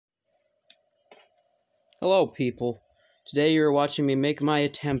Hello, people. Today you're watching me make my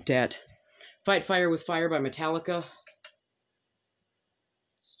attempt at Fight Fire with Fire by Metallica.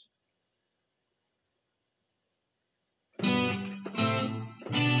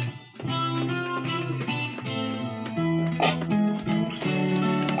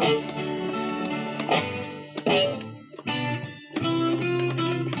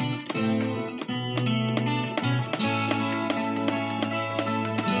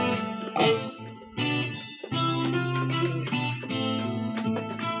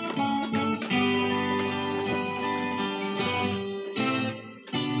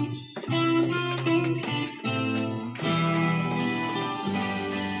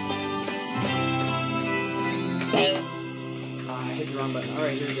 I hit the wrong button.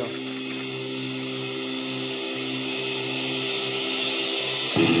 Alright, here we go.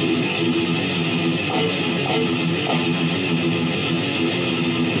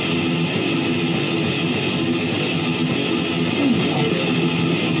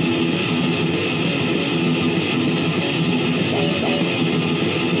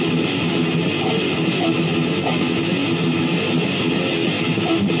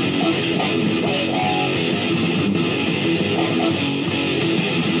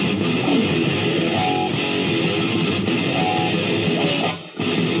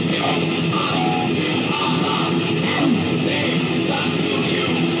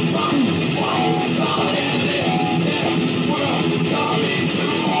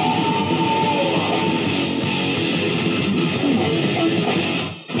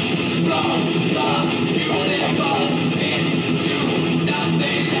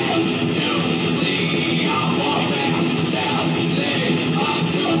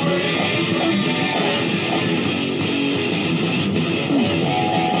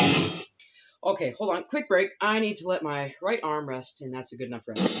 Okay, hold on. Quick break. I need to let my right arm rest, and that's a good enough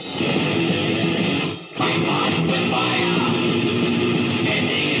rest.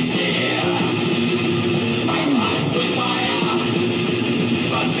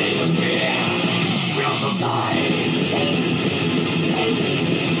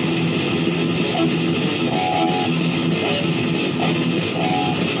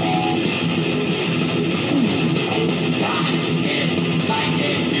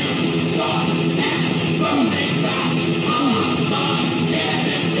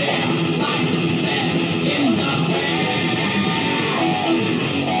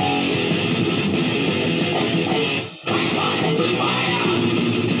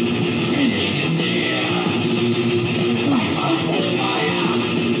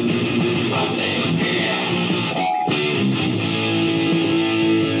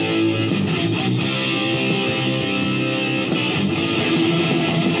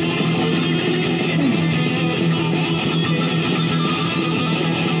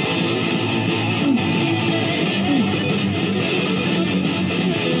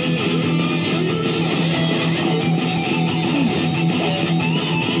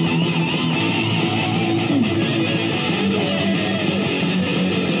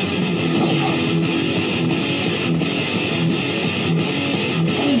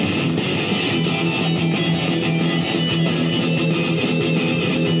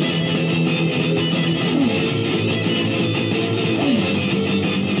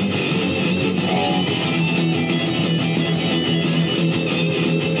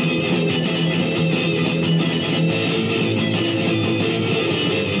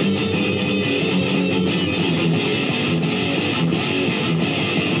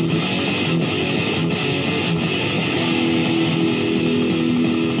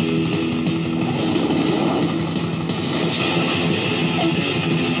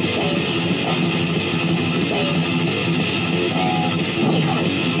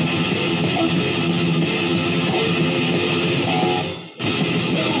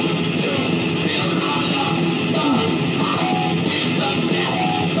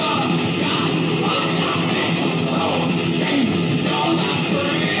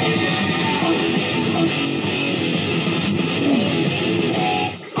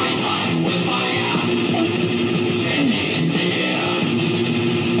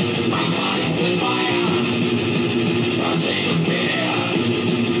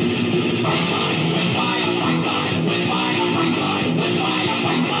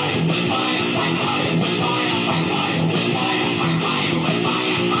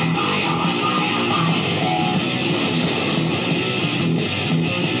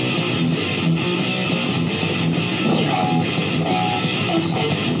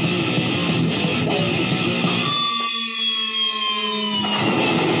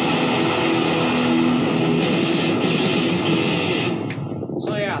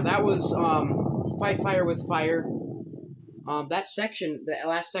 That was Fight Fire with Fire. That section, the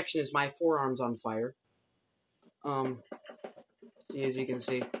last section, is my forearms on fire. As you can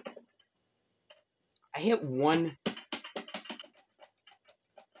see, I hit one.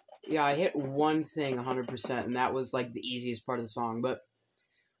 Yeah, I hit one thing 100%, and that was like the easiest part of the song. But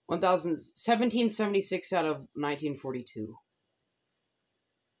 1776 out of 1942.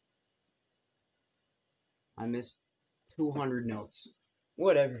 I missed 200 notes.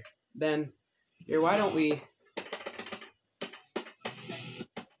 Whatever. Then, here, why don't we...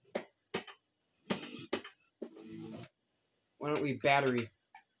 battery?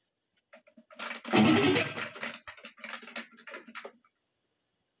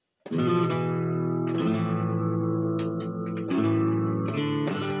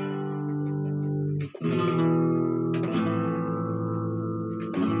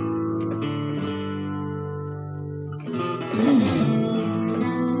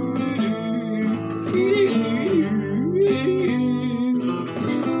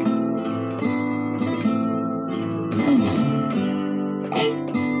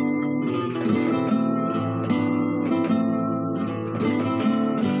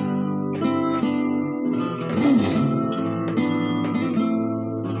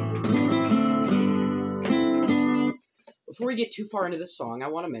 Before we get too far into this song, I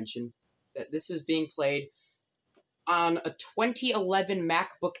want to mention that this is being played on a 2011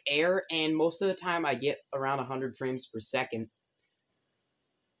 MacBook Air, and most of the time I get around 100 frames per second.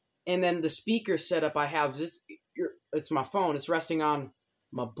 And then the speaker setup I have, it's my phone. It's resting on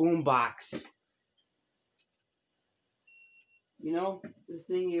my boombox. You know, the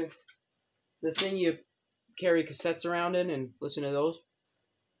thing you carry cassettes around in and listen to those.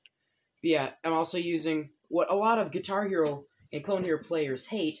 But yeah, I'm also using what a lot of Guitar Hero and Clone Hero players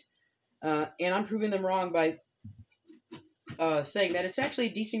hate, and I'm proving them wrong by saying that it's actually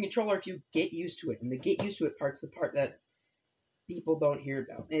a decent controller if you get used to it. And the get used to it part's the part that people don't hear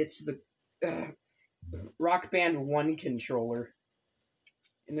about. It's the Rock Band 1 controller,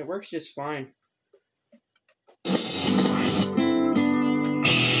 and it works just fine.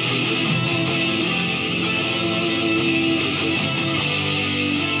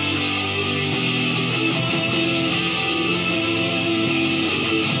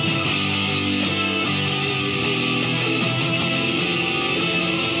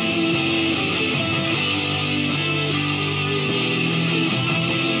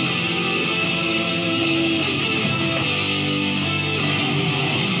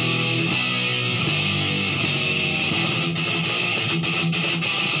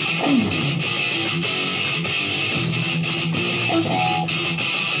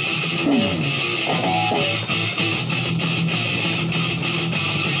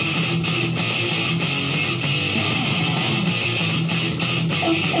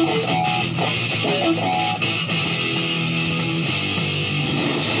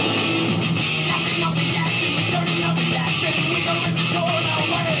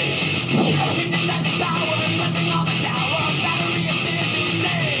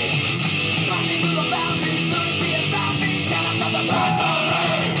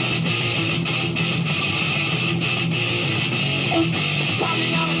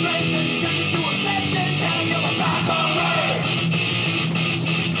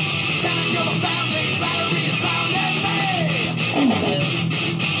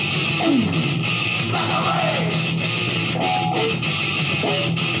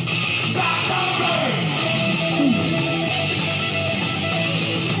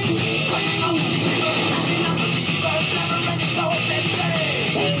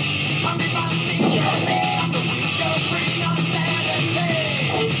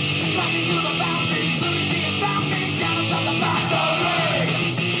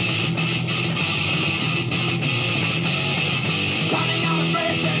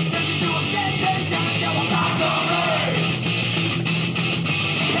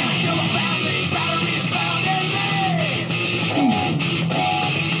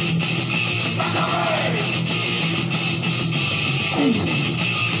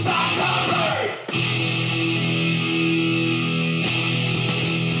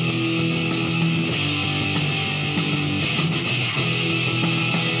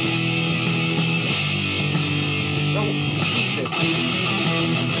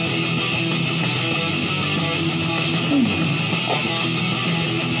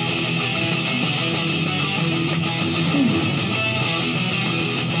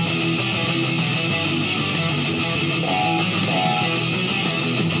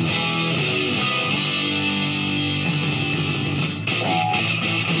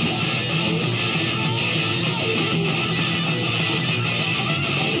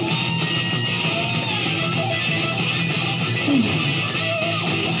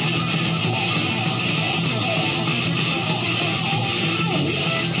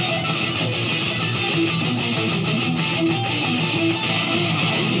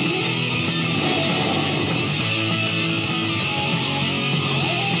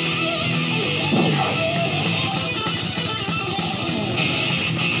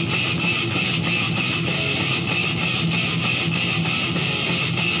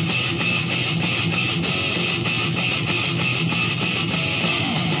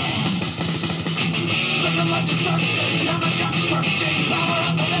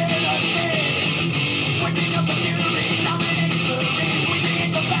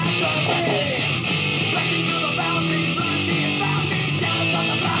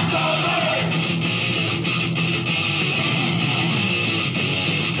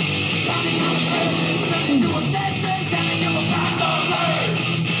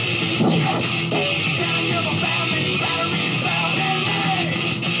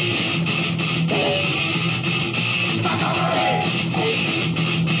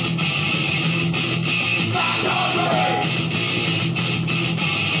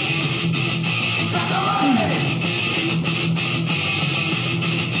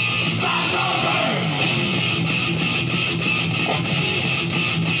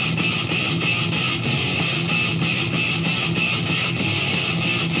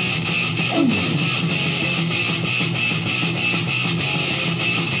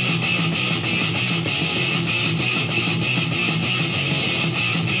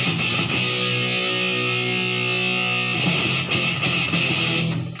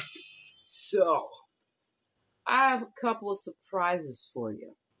 So, I have a couple of surprises for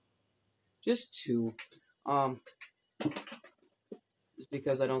you. Just two. Just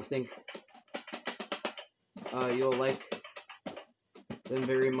because I don't think you'll like them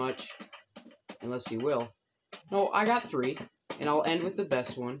very much, unless you will. No, I got three, and I'll end with the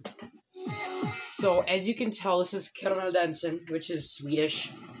best one. So, as you can tell, this is Karameldansen, which is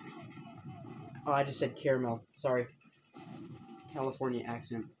Swedish. Oh, I just said caramel. Sorry. California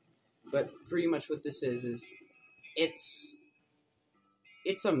accent. But pretty much what this is it's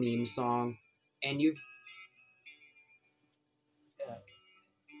a meme song, and you've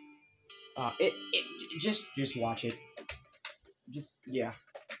just watch it. Just yeah.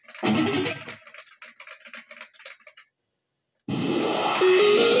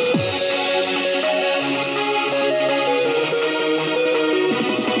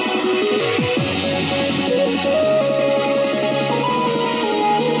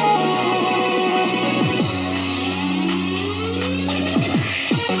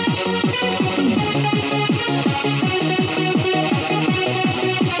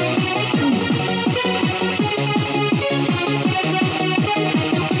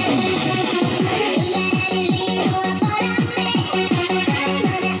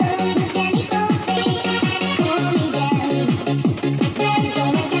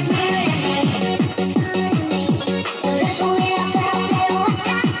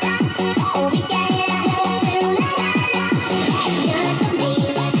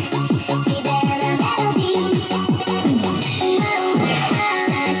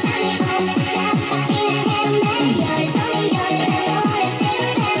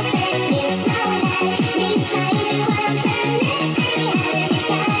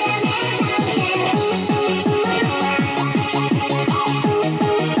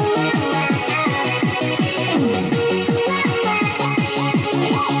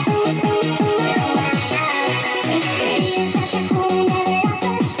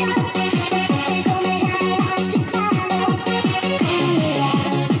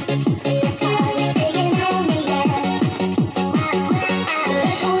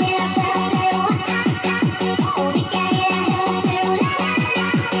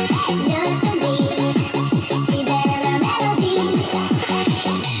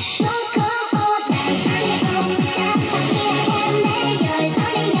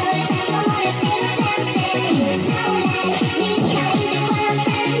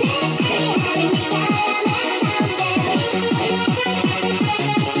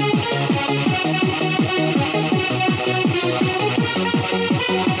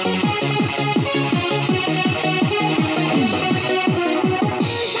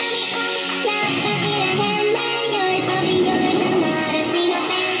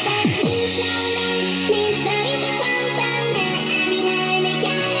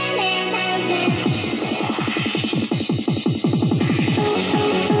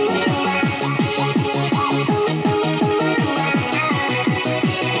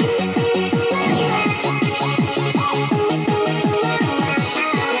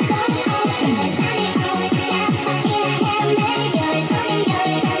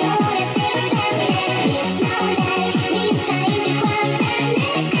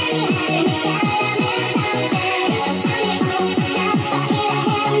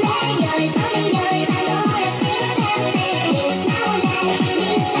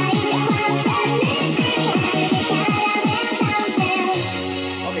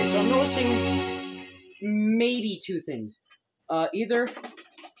 Maybe two things. Either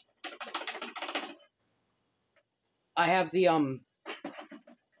I have the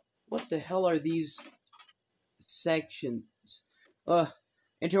what the hell are these sections?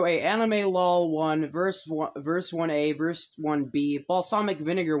 Intro A, Anime Lol 1, verse 1A, verse 1B, Balsamic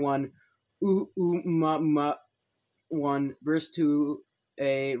Vinegar 1, Ma 1, verse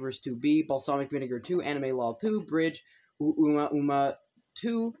 2A, verse 2B, Balsamic Vinegar 2, Anime Lol 2, Bridge, Uma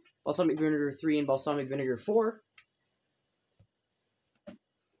 2, Balsamic Vinegar 3, and Balsamic Vinegar 4.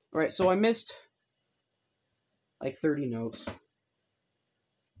 Alright, so I missed like 30 notes,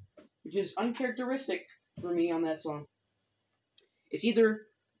 which is uncharacteristic for me on that song. It's either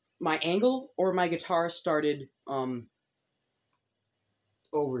my angle or my guitar started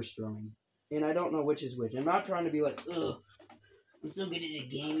overstrumming, and I don't know which is which. I'm not trying to be like, ugh, I'm still good at the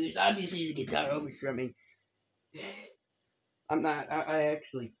game. It's obviously the guitar overstrumming. I'm not. I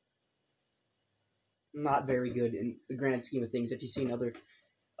actually not very good in the grand scheme of things. If you've seen other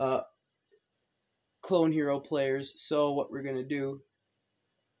Clone Hero players, so what we're gonna do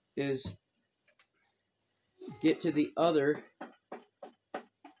is get to the other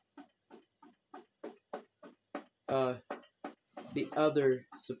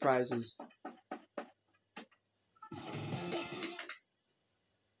surprises.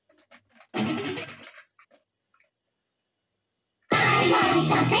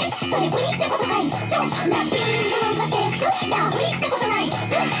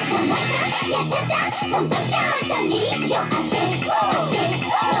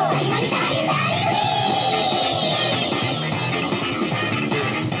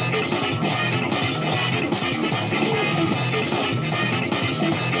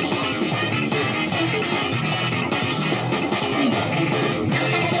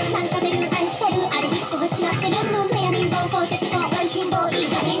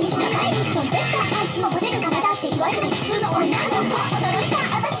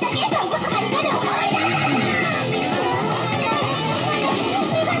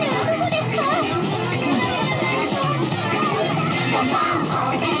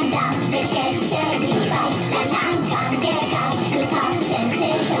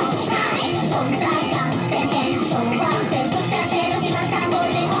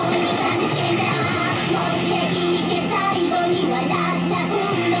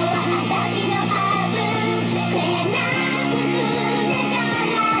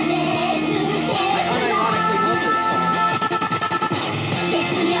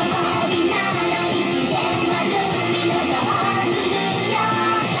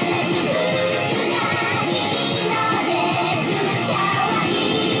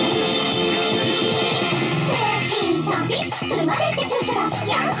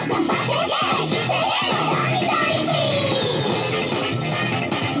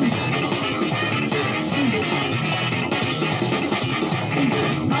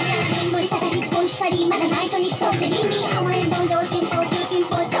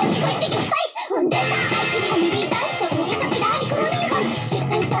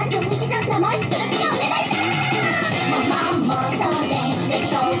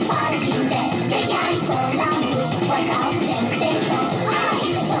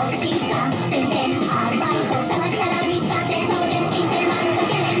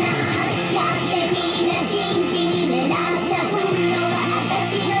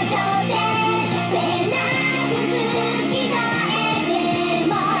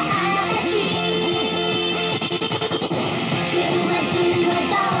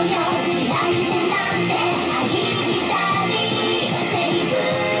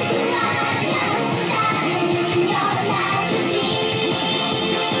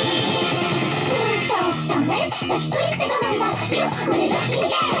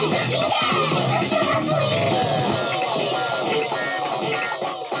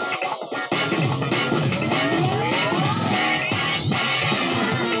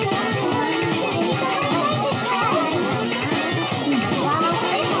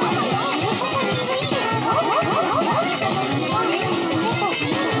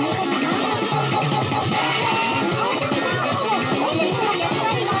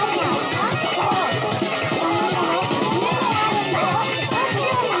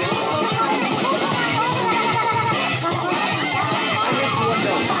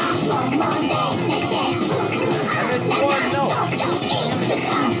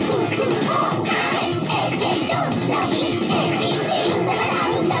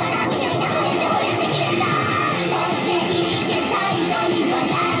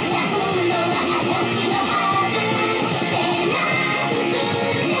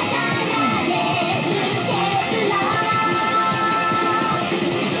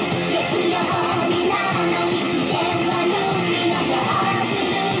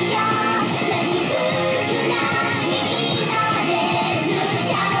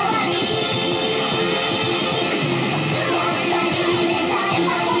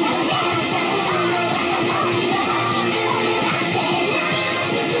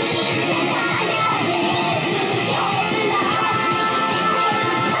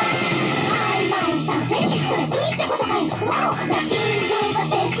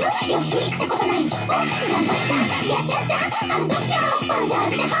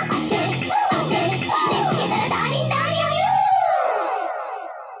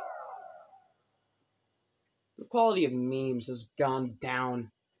 The quality of memes has gone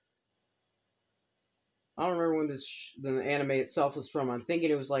down. I don't remember when the anime itself was from. I'm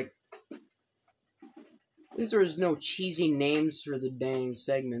thinking it was like... At least there was no cheesy names for the dang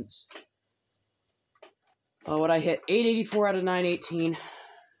segments. Oh, what I hit? 884 out of 918.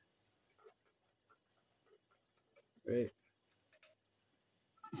 Right.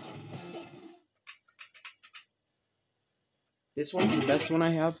 This one's the best one I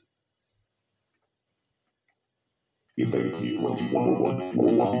have.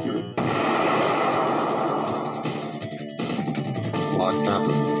 What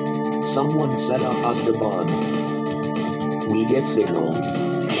happened? Someone set up us the bomb. We get signal.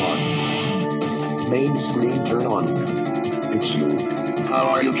 What? Main screen turn on. It's you. How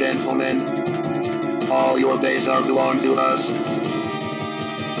are you, gentlemen? All your bass are belong to us.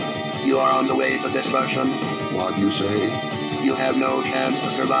 You are on the way to destruction. What you say? You have no chance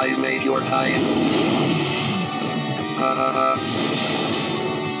to survive, make your time. Ha ha ha.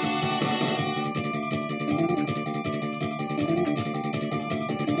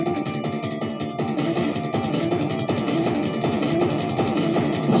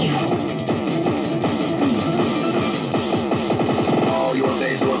 All your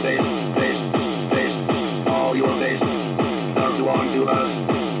bass, all your bass, are belong to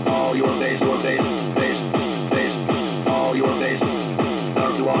us. All your bass, all your bass,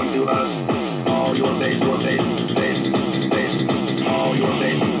 are belong to us. All your bass, all your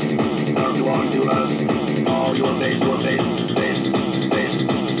bass, are belong to us. All your bass, all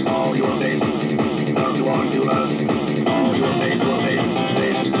your bass, are belong to us. All your bass, all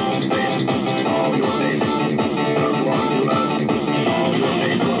your bass, are belong to us. All your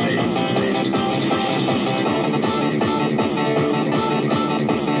bass, all your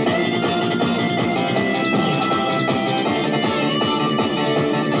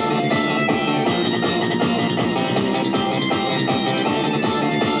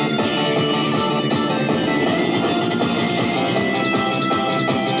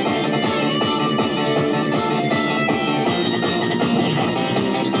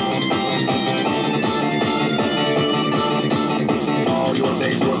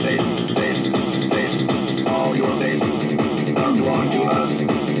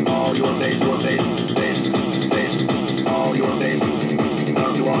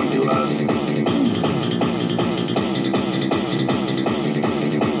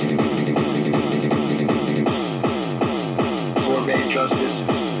justice.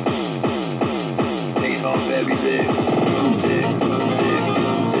 Take off every zig. Zig, zig,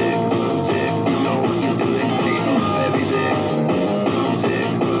 zig, zig. You know what you're doing. Take off every zig. Zig,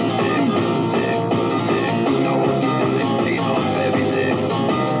 zig, zig, zig. You know what you're doing. Take off every zig.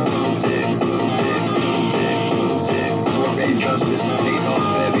 Zig, zig, zig, zig. For great justice. Take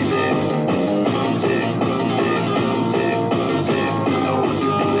off every zig. Zig, zig, zig, zig. You know what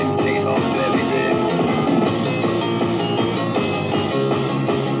you're doing. Take off every zig.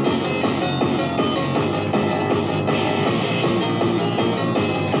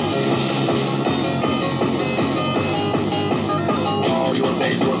 All your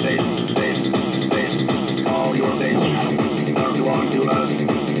bass, all your bass, are belong to us.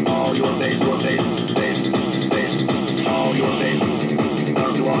 All your bass, all your bass,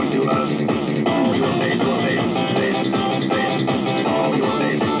 are belong to us. All your bass, all your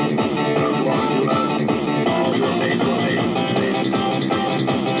bass, are belong to us. All your bass, all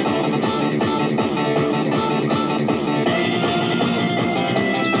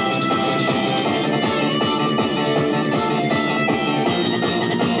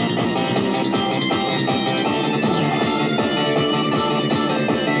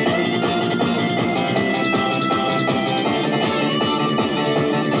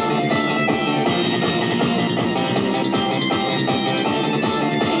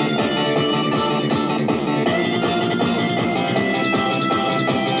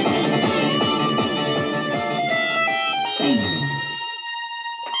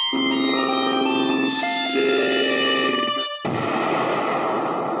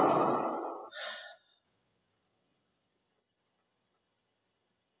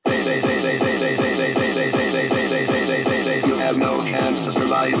You have no chance to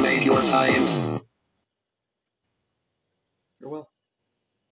survive, make your time.